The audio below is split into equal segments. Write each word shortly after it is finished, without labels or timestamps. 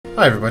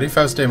Hi everybody,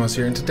 Faust Demos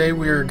here, and today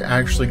we're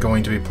actually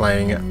going to be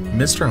playing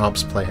Mr.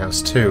 Hopp's Playhouse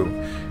 2.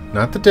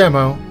 Not the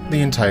demo, the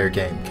entire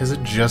game, because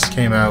it just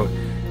came out.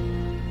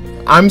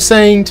 I'm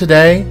saying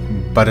today,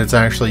 but it's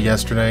actually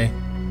yesterday,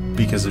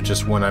 because of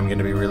just when I'm going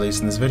to be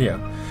releasing this video.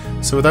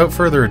 So without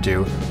further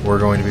ado, we're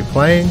going to be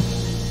playing,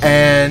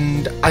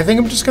 and I think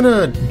I'm just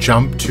going to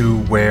jump to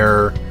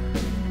where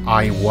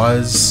I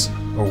was,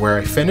 or where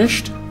I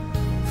finished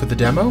for the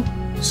demo,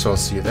 so I'll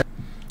see you there.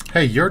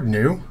 Hey, you're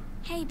new.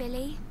 Hey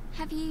Billy,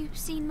 have you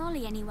seen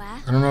Molly anywhere?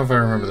 I don't know if I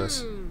remember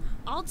this.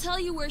 I'll tell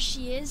you where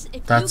she is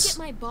if you get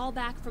my ball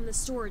back from the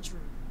storage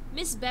room.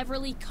 Miss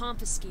Beverly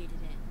confiscated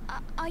it.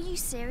 Are you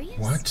serious?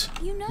 What?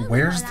 You know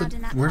where's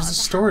the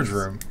storage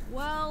room?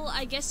 Well,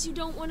 I guess you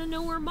don't want to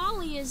know where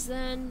Molly is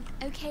then.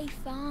 Okay,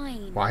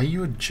 fine. Why are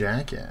you a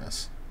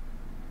jackass?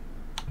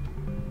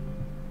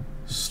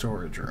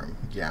 Storage room.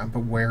 Yeah,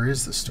 but where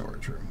is the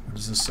storage room? What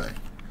does this say?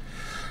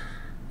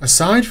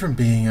 Aside from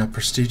being a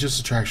prestigious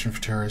attraction for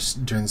tourists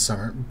during the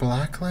summer,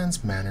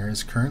 Blacklands Manor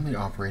is currently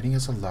operating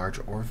as a large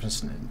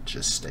orphanage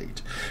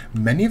estate.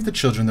 Many of the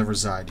children that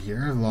reside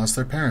here have lost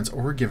their parents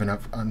or were given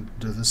up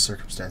under the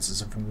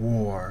circumstances of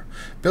war.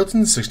 Built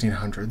in the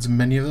 1600s,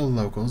 many of the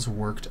locals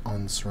worked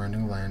on the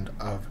surrounding land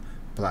of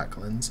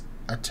Blacklands,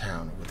 a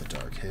town with a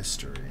dark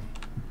history.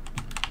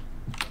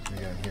 What do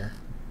we got here?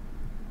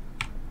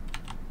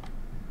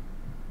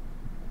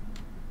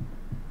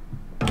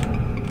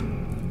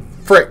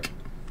 Frick!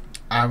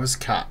 I was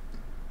caught.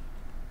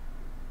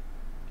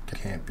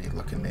 Can't be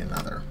looking in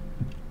another.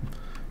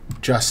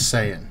 Just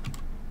saying.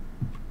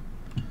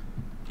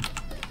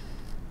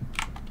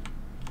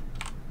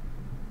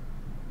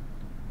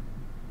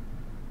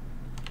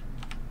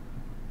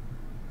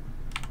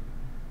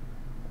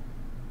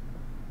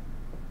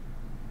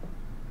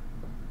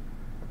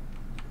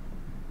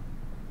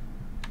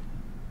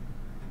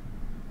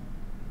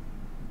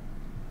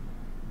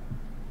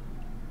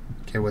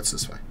 Okay, what's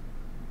this way?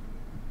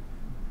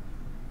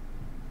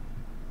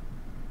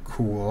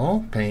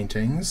 Cool.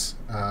 Paintings,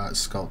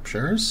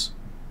 sculptures.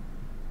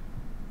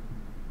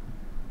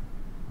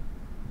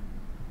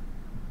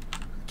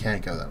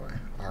 Can't go that way.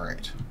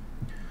 Alright.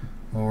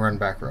 We'll run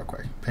back real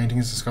quick.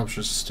 Paintings and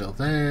sculptures are still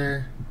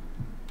there.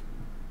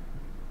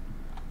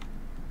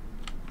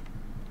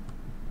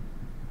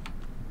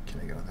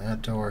 Can I go in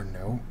that door?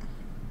 No.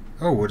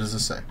 Oh, what does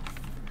this say?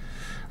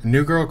 A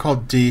new girl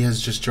called Dee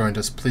has just joined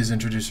us. Please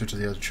introduce her to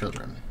the other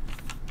children.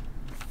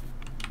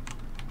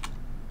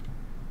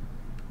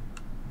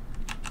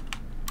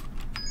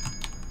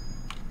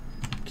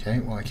 Okay,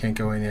 well I can't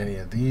go in any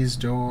of these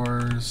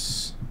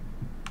doors.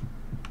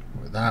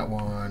 Or that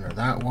one, or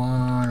that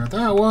one, or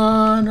that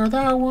one, or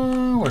that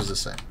one. What does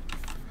this say?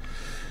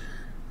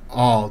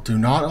 All, do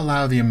not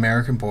allow the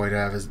American boy to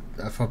have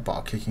a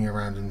football. Kicking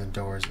around in the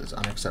doors is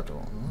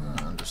unacceptable.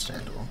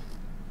 Understandable.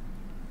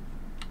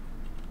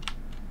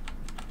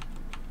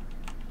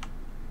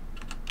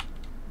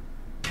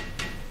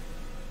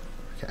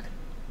 Okay.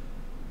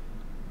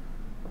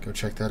 Go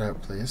check that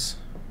out, please.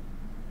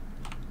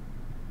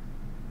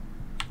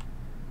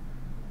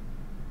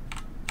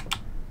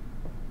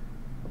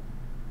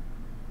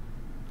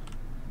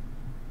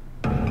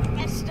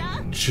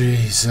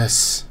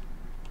 Jesus.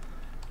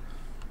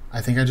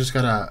 I think I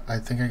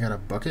gotta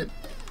book it.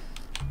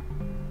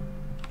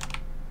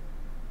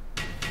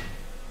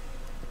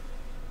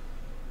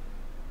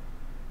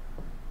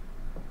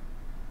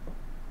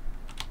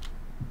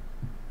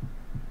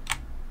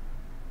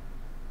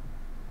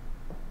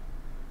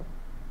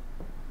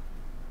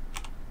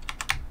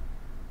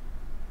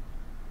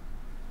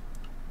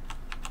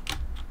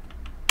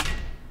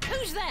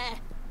 Who's there?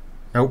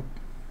 Nope.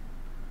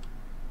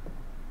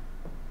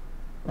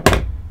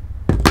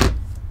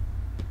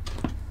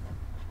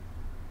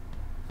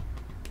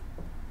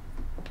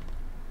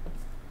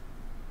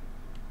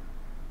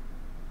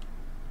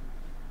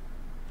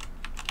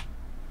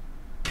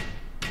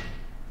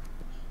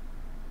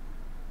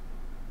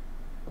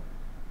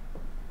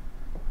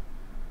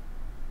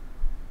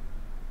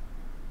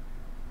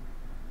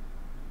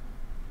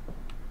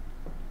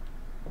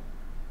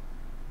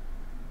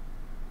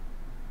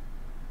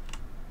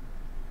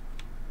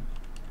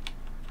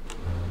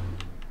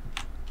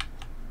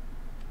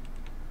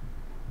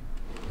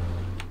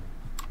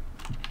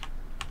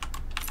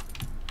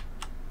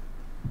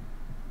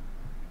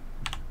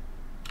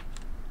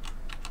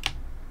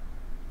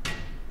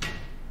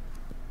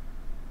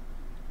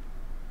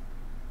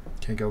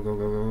 Okay, go, go,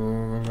 go,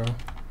 go, go, go, go.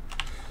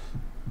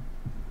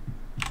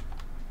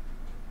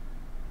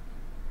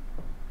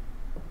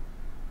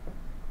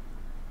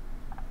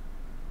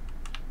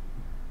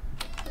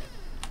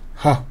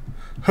 Huh.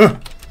 Huh.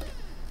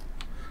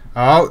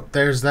 Oh,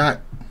 there's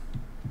that.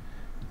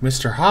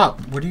 Mr.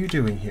 Hopp, what are you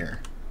doing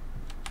here?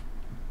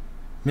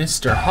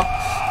 Mr.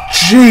 Hopp.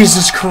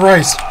 Jesus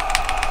Christ!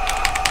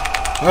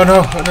 Oh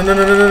no, no, no,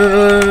 no, no, no,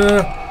 no, no,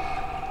 no.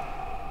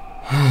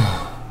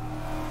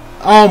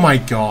 Oh my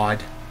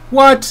God.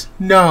 What?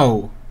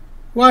 No.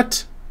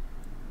 What?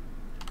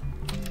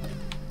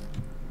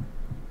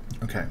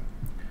 Okay.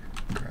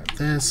 Grab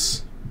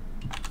this.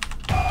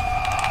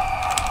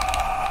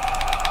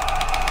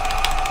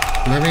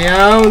 Let me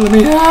out! Let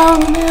me out!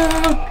 Let me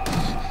out!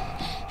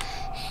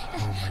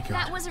 Oh my god.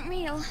 That wasn't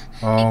real.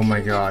 Oh my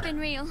It couldn't god. have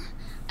been real.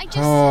 I just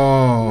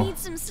Oh. need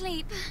some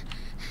sleep.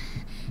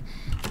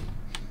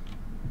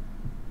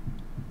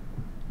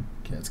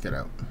 Okay, let's get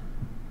out.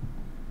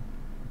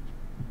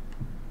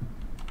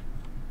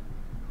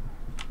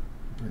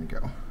 There we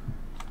go.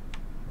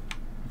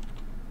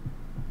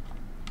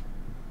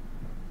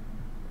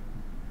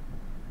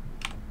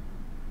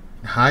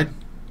 Hide.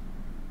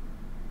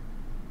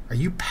 Are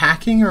you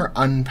packing or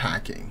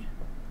unpacking?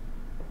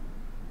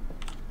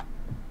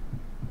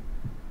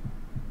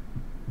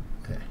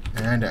 Okay,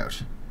 and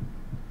out.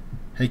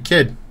 Hey,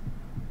 kid.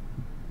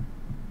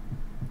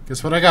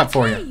 Guess what I got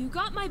for Hey, you? you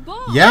got my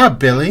ball. Yeah,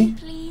 Billy.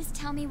 Please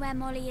tell me where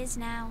Molly is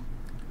now.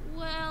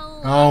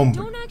 Well, Oh, I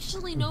don't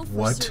actually know for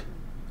what? certain.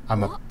 I'm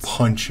gonna What?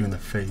 punch you in the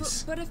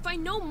face. But if I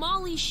know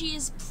Molly, she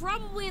is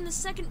probably in the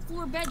second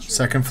floor bedroom.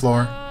 Second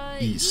floor,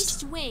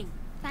 East wing.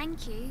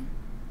 Thank you,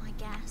 I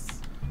guess.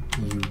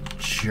 You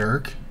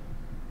jerk.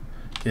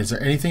 Okay, is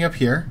there anything up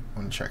here? I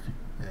want to check.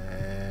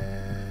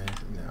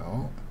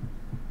 No.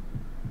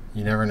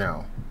 You never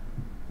know.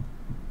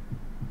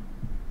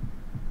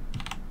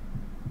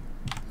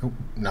 Oh,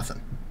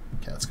 nothing.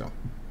 Okay, let's go.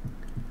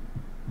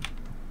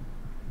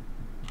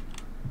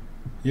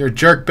 You're a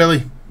jerk,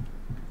 Billy.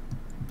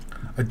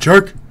 A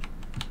jerk.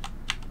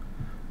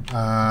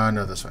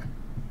 No, this way.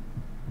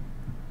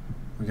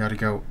 We gotta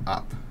go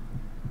up.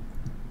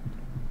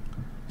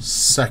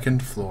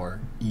 Second floor,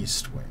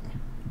 east wing.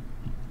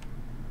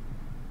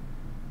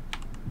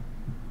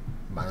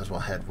 Might as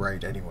well head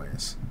right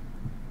anyways.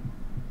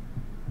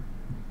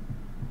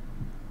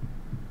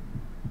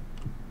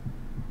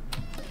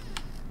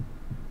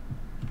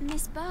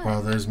 Miss Bow.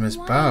 Well, there's Miss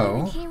Why are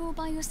Bow. you here all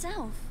by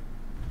yourself?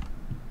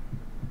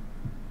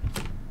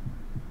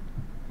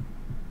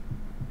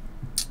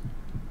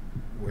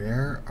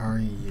 Where are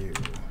you?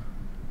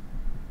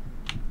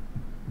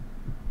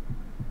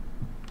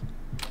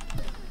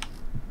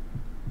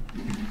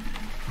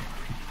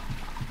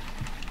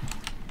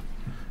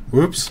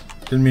 Whoops.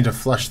 Didn't mean to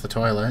flush the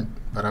toilet,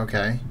 but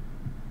okay.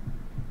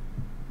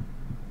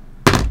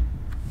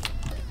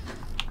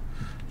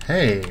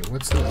 Hey,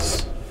 what's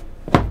this?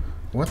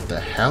 What the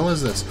hell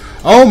is this?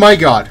 Oh my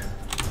god!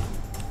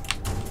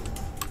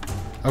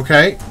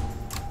 Okay.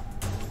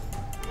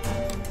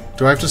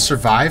 Do I have to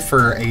survive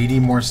for 80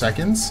 more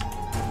seconds?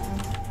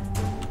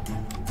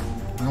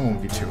 That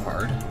won't be too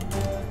hard.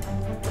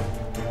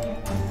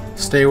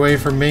 Stay away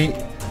from me.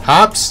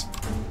 Hops!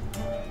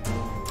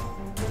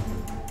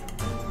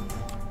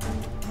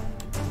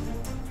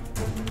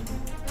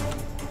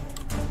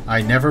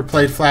 I never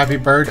played Flappy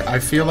Bird. I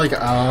feel like...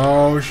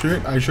 Oh,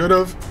 shit. I should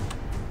have.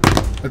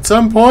 At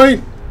some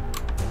point.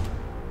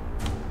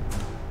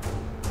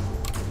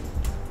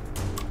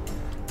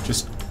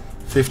 Just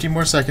 50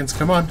 more seconds.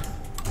 Come on.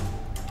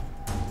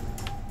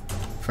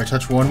 If I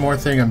touch one more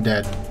thing, I'm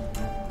dead.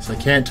 So I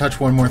can't touch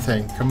one more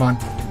thing. Come on.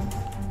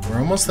 We're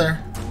almost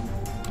there.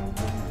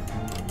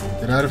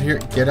 Get out of here.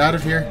 Get out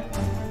of here.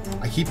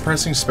 I keep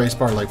pressing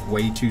spacebar like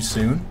way too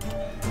soon.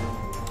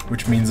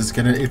 Which means it's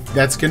gonna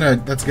that's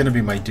gonna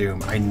be my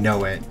doom. I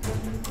know it.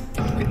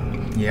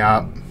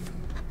 Yeah.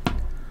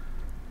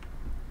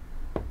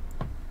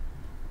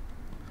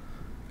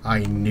 I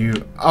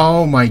knew.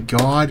 Oh my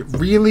god,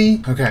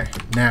 really? Okay,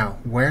 now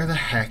where the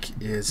heck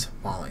is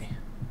Molly?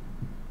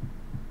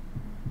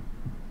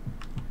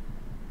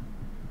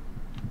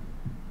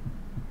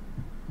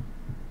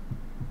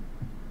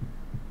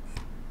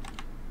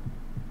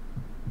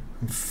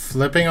 I'm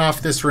flipping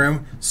off this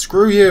room.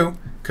 Screw you,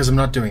 because I'm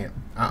not doing it.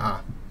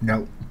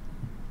 No.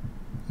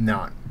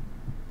 Not.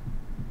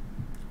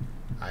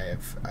 I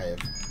have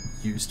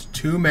used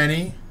too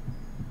many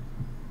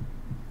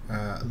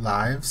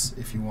lives,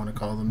 if you want to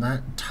call them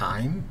that.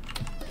 Time.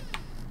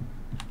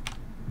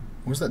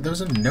 What was that? There was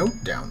a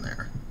note down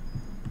there.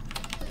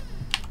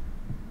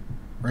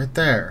 Right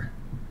there.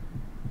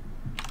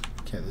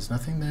 Okay, there's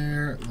nothing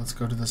there. Let's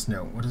go to this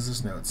note. What does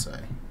this note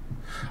say?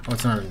 Oh,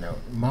 it's not a note.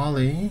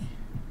 Molly,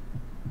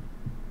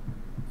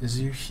 is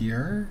you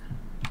here?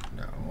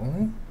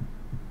 No.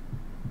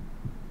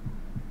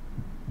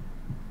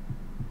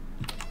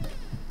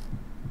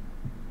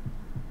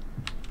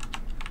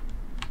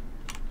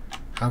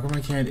 How come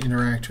I can't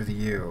interact with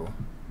you?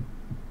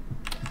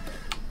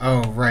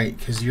 Oh, right,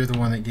 because you're the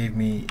one that gave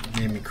me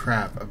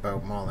crap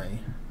about Molly.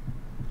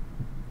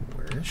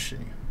 Where is she?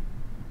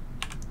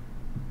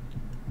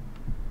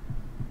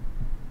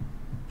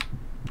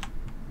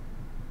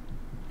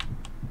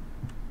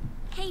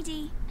 Hey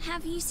Dee,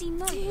 have you seen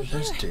Molly?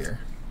 There's Deer.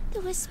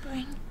 The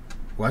whispering.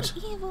 What?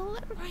 The evil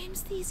that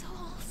rhymes these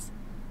halls.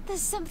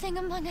 There's something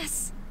among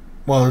us.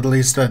 Well, at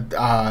least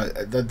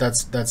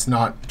that's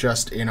not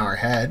just in our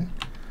head.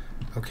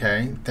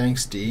 Okay,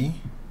 thanks, Dee.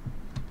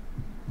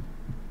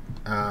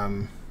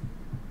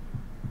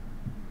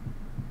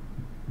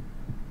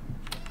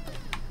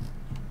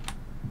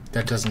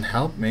 That doesn't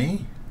help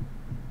me.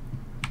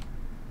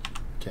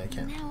 Okay, I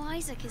can't. Now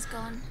Isaac is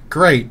gone.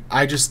 Great,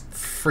 I just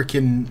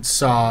freaking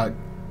saw...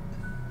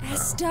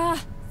 Esther,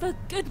 for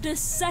goodness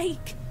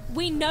sake.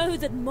 We know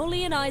that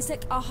Molly and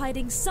Isaac are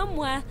hiding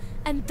somewhere,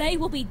 and they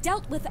will be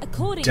dealt with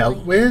accordingly.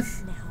 Dealt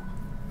with? Now,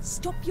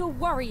 stop your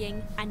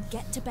worrying and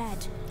get to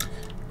bed.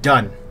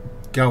 Done.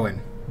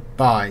 Going.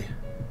 Bye.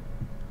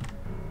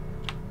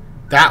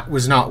 That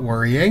was not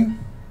worrying.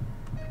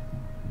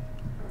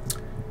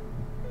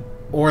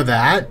 Or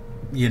that.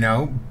 You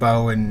know,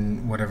 Bo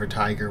and whatever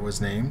tiger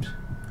was named.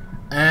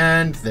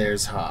 And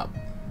there's Hopp.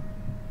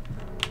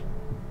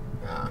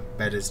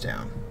 Bed is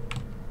down.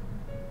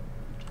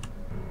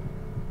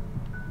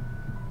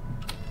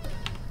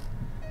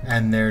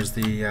 And there's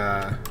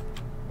the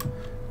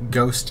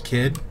ghost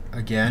kid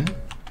again.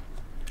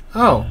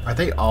 Oh, are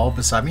they all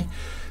beside me?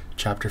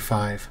 Chapter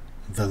 5,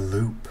 The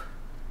Loop.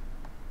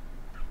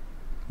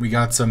 We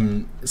got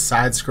some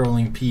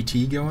side-scrolling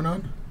PT going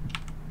on.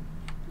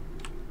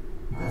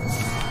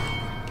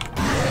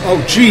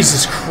 Oh,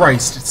 Jesus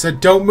Christ! It said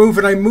don't move,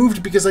 and I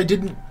moved because I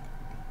didn't...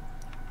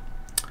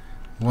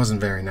 It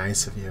wasn't very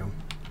nice of you.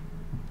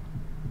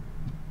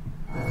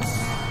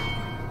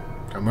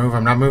 Don't move,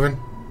 I'm not moving.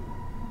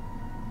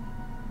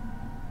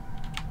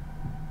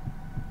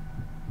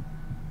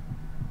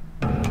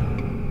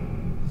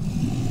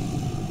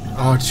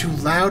 Oh, too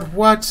loud?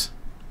 What?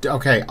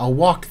 Okay, I'll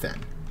walk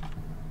then.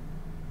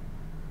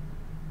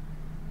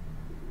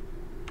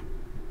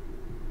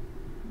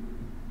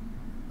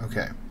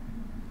 Okay.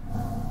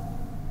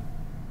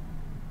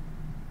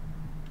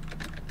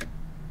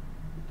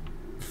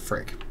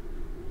 Frick.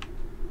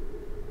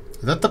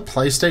 Is that the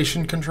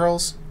PlayStation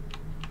controls?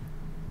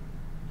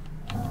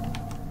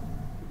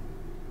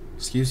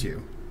 Excuse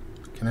you.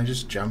 Can I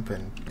just jump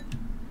in?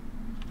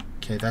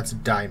 Okay, that's a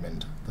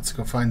diamond. Let's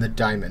go find the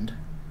diamond.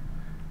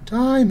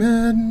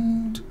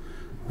 Diamond!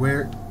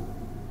 Where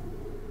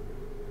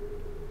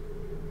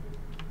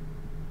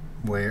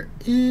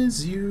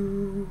is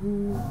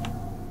you?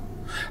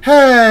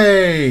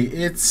 Hey!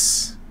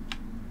 It's...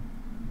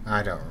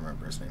 I don't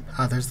remember his name.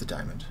 Ah, there's the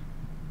diamond.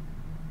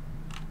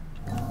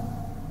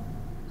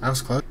 That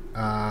was close.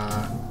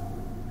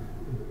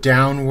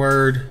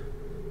 Downward...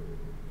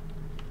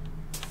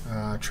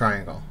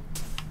 triangle.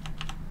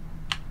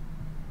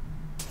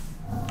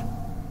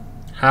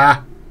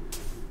 Ha!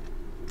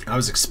 I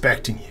was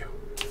expecting you.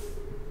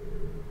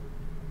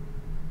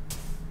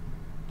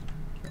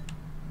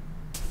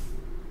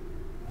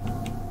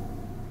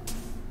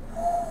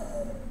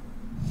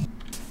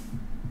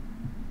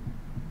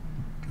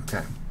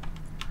 Okay.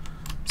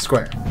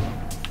 Square.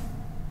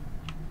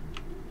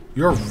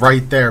 You're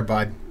right there,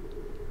 bud.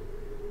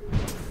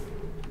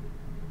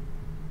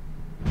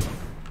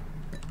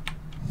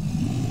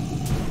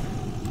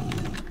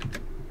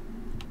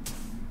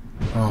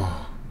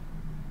 Oh.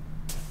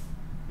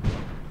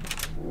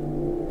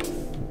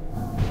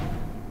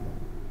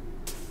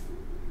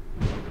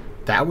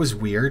 That was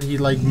weird. He,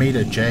 like, made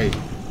a J.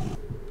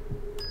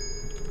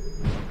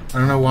 I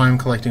don't know why I'm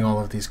collecting all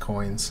of these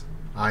coins,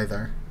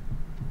 either.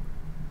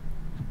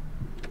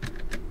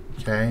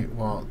 Okay,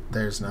 well,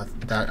 there's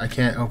nothing. That I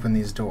can't open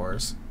these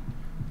doors.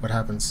 What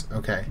happens?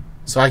 Okay.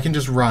 So I can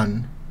just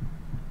run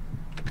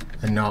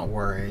and not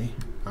worry.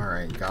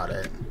 Alright, got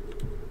it.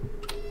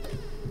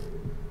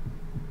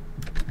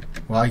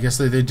 Well, I guess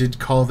they did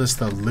call this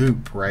the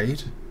loop,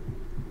 right?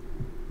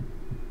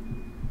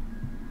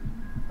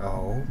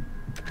 Oh.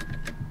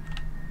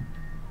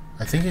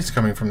 I think he's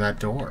coming from that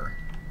door.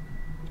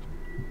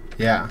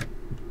 Yeah.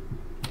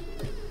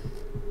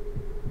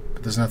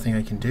 But there's nothing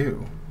I can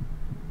do.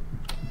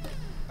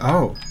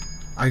 Oh.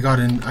 I got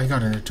in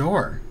a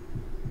door.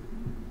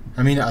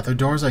 I mean, are there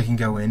doors I can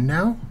go in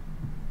now?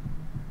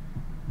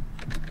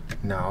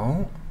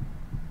 No.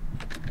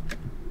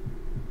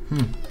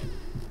 What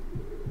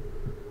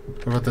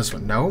about this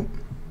one? Nope.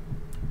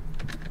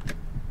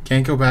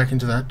 Can't go back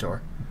into that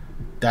door.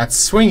 That's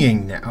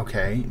swinging now.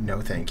 Okay,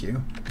 no thank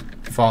you.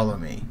 Follow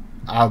me.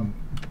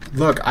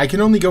 Look, I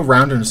can only go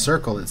round in a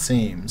circle, it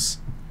seems.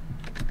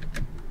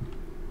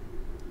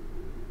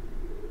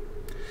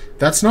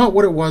 That's not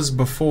what it was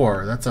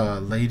before. That's a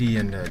lady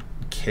and a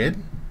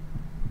kid?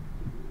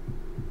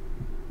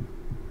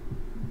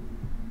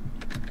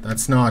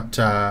 That's not,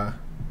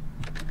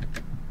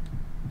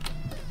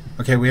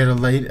 Okay, we had a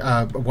lady,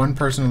 one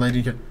person, a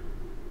lady, kid.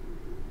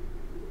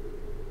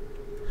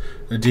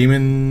 The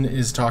demon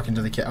is talking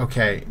to the kid.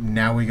 Okay,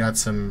 now we got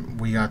some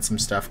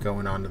stuff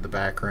going on in the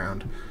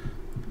background.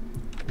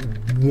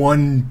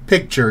 One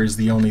picture is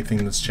the only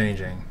thing that's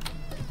changing.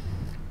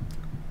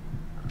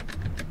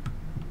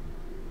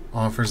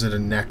 Offers it a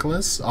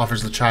necklace.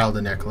 Offers the child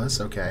a necklace.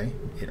 Okay,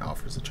 it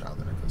offers the child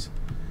a necklace.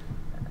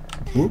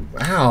 Oop,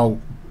 ow.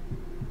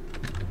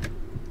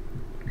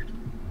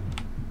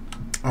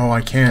 Oh,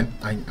 I can't.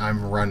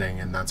 I'm running,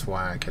 and that's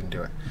why I couldn't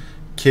do it.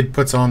 Kid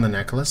puts on the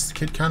necklace. The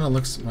kid kind of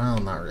looks, well,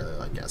 not really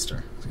like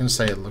Esther. I was going to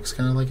say it looks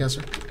kind of like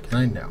Esther. Can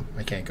I? No.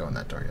 I can't go in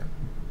that door yet.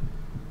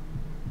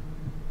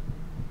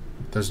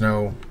 There's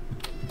no...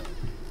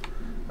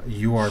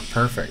 You are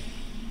perfect.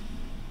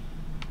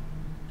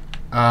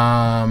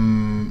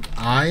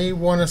 I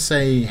want to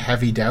say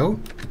heavy doubt.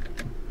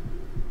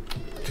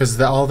 Because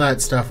all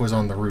that stuff was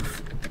on the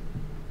roof.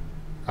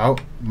 Oh,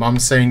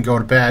 Mom's saying go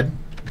to bed.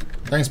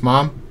 Thanks,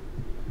 Mom.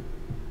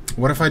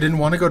 What if I didn't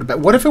want to go to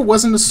bed? What if it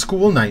wasn't a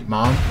school night,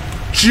 Mom?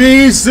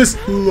 Jesus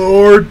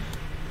Lord!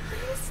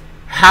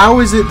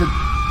 How is it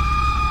that...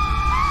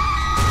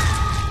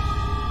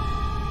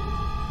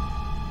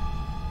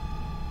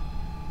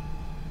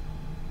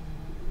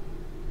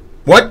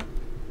 What?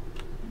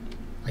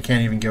 I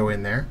can't even go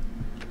in there.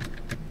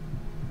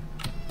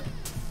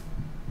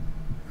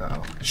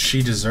 Uh-oh.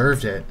 She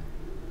deserved it.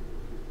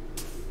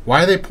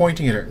 Why are they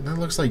pointing at her? That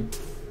looks like...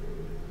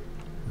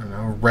 I don't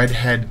know, a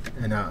redhead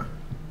and a...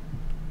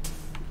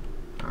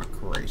 Oh,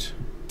 great.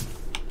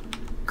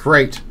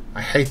 Great!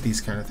 I hate these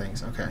kind of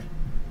things. Okay.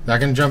 Is that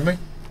gonna jump me?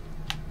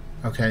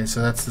 Okay,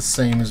 so that's the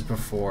same as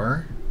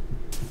before.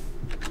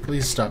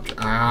 Please stop.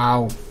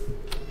 Ow!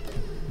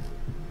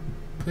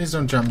 Please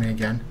don't jump me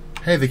again.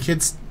 Hey, the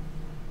kids...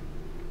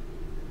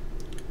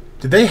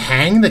 Did they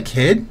hang the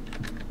kid?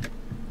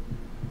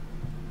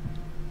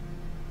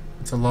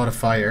 It's a lot of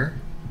fire.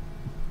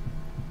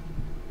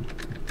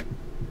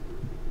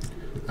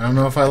 I don't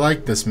know if I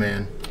like this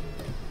man.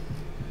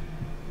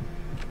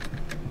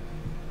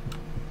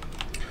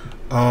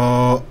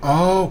 Oh,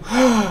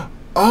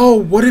 oh,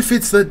 what if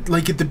it's the,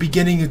 like at the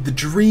beginning of the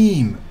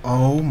dream?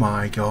 Oh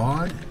my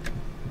god.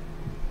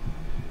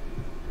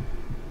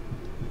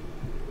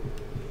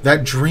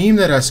 That dream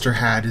that Esther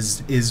had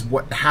is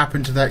what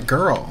happened to that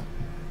girl.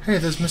 Hey,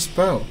 there's Miss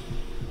Bow.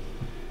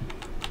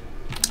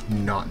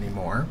 Not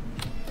anymore.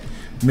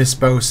 Miss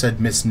Bow said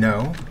Miss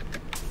No.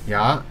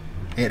 Yeah,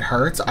 it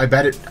hurts. I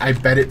bet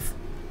it.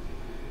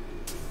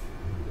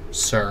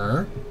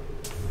 Sir?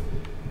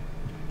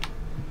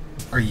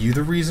 Are you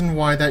the reason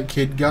why that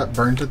kid got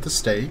burnt at the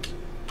stake?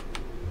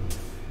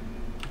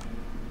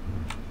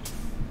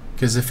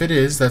 Because if it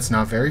is, that's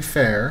not very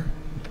fair.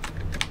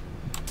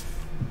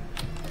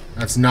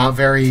 That's not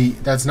very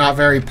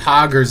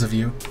poggers of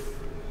you.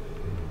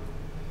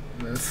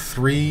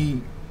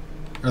 3...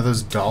 Are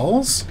those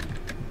dolls?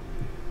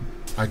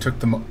 I took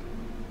them...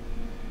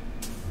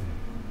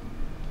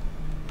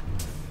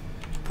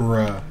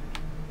 Bruh.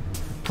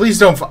 Please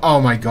don't...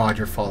 Oh my god,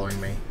 you're following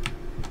me.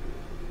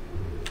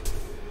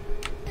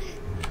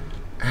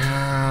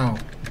 Ow.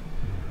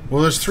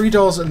 Well, there's 3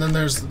 dolls, and then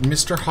there's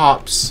Mr.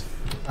 Hops,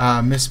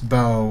 Miss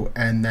Bow,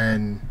 and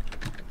then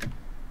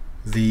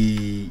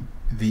the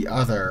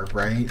other,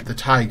 right? The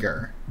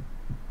tiger.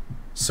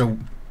 So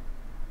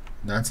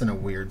that's in a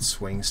weird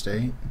swing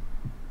state.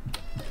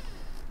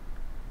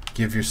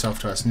 Give yourself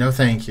to us. No,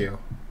 thank you.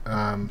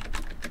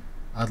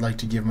 I'd like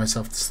to give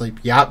myself to sleep.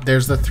 Yep,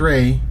 there's the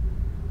 3.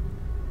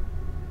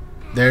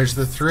 There's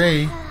the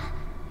 3.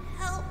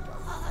 Help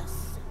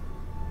us.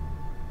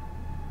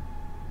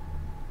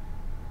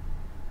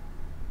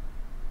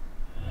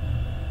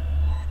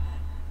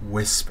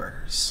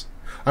 Whispers.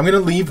 I'm going to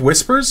leave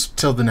Whispers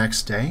till the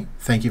next day.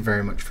 Thank you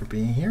very much for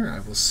being here. I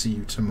will see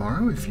you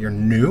tomorrow. If you're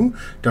new,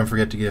 don't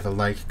forget to give a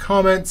like,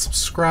 comment,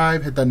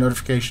 subscribe, hit that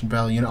notification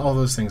bell. You know, all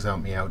those things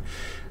help me out.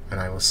 And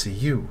I will see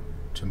you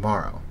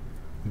tomorrow.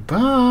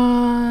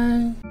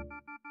 Bye!